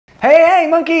Hey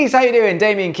monkeys, how you doing?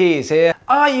 Damian here.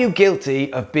 Are you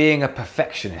guilty of being a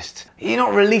perfectionist? You're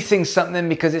not releasing something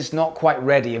because it's not quite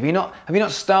ready. Have you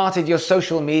not started your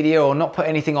social media or not put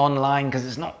anything online because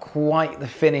it's not quite the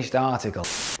finished article?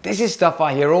 This is stuff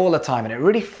I hear all the time and it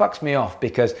really fucks me off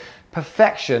because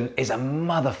perfection is a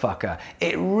motherfucker.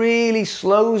 It really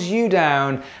slows you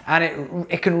down and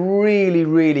it can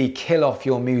really kill off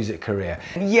your music career.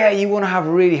 Yeah, you want to have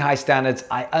really high standards,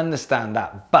 I understand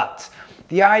that, but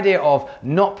the idea of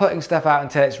not putting stuff out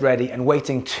until it's ready and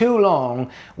waiting too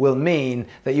long will mean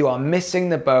that you are missing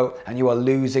the boat and you are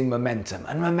losing momentum.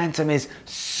 And momentum is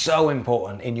so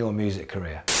important in your music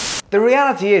career. The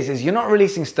reality is you're not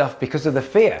releasing stuff because of the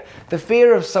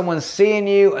fear of someone seeing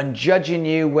you and judging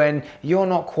you when you're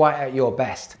not quite at your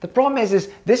best. The problem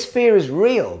is this fear is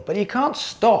real, but you can't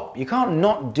stop. You can't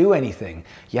not do anything.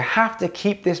 You have to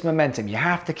keep this momentum. You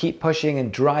have to keep pushing and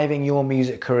driving your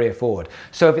music career forward.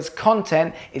 So if it's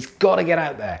content, it's got to get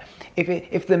out there.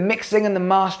 If the mixing and the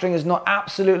mastering is not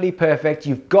absolutely perfect,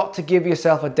 you've got to give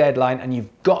yourself a deadline and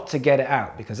you've got to get it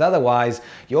out, because otherwise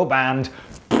your band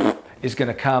is going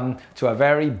to come to a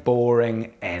very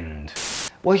boring end.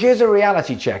 Well, here's a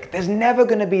reality check. There's never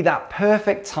going to be that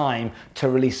perfect time to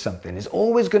release something. There's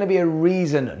always going to be a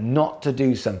reason not to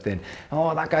do something.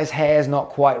 Oh, that guy's hair's not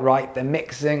quite right, the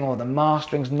mixing or the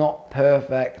mastering's not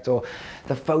perfect, or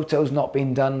the photo's not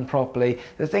been done properly.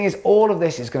 The thing is, all of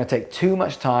this is going to take too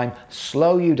much time,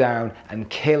 slow you down, and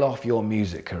kill off your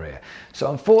music career.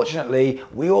 So unfortunately,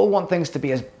 we all want things to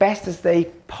be as best as they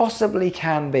possibly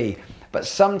can be. But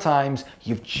sometimes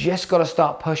you've just got to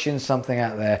start pushing something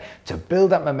out there to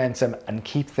build up momentum and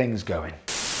keep things going.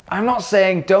 I'm not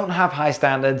saying don't have high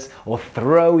standards or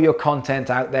throw your content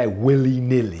out there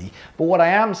willy-nilly, but what I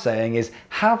am saying is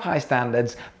have high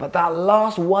standards, but that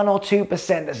last 1 or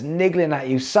 2% that's niggling at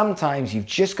you, sometimes you've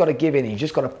just got to give in, you've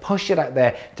just got to push it out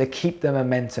there to keep the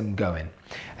momentum going.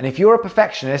 And if you're a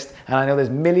perfectionist, and I know there's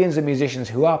millions of musicians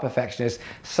who are perfectionists,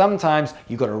 sometimes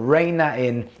you've got to rein that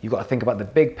in, you've got to think about the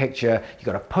big picture, you've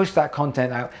got to push that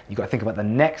content out, you've got to think about the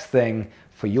next thing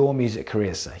for your music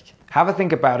career's sake. Have a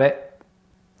think about it,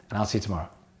 and I'll see you tomorrow.